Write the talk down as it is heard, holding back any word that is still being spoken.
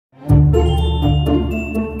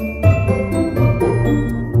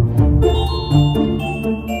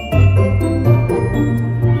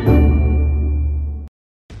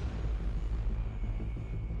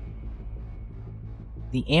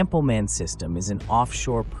The Ampelmann system is an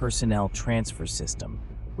offshore personnel transfer system,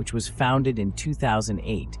 which was founded in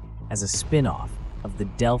 2008 as a spin-off of the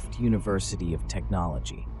Delft University of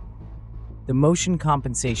Technology. The motion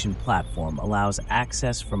compensation platform allows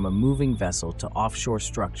access from a moving vessel to offshore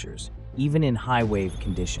structures, even in high-wave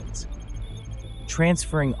conditions.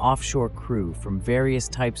 Transferring offshore crew from various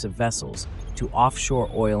types of vessels to offshore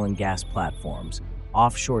oil and gas platforms,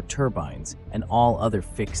 offshore turbines, and all other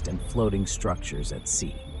fixed and floating structures at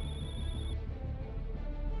sea.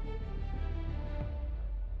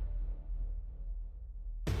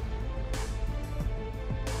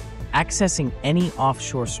 Accessing any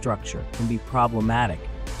offshore structure can be problematic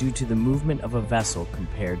due to the movement of a vessel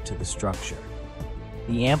compared to the structure.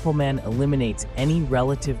 The Ampelmann eliminates any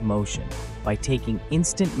relative motion by taking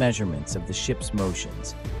instant measurements of the ship's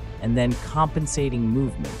motions and then compensating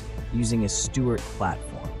movement using a Stewart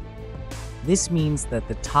platform. This means that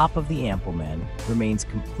the top of the Ampelmann remains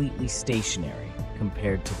completely stationary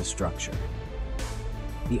compared to the structure.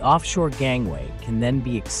 The offshore gangway can then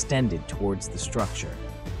be extended towards the structure,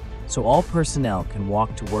 so all personnel can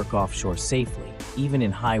walk to work offshore safely, even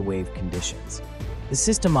in high-wave conditions. The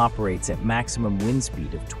system operates at maximum wind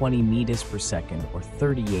speed of 20 meters per second or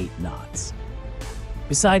 38 knots.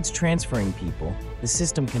 Besides transferring people, the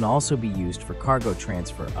system can also be used for cargo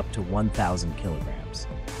transfer up to 1,000 kilograms.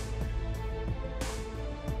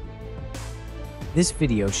 This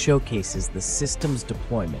video showcases the system's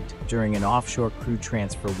deployment during an offshore crew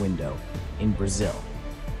transfer window in Brazil.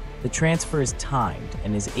 The transfer is timed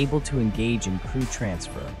and is able to engage in crew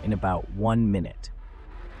transfer in about 1 minute.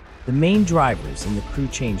 The main drivers in the crew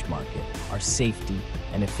change market are safety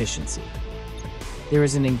and efficiency. There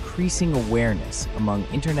is an increasing awareness among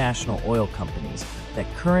international oil companies that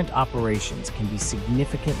current operations can be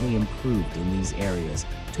significantly improved in these areas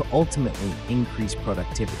to ultimately increase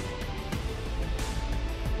productivity.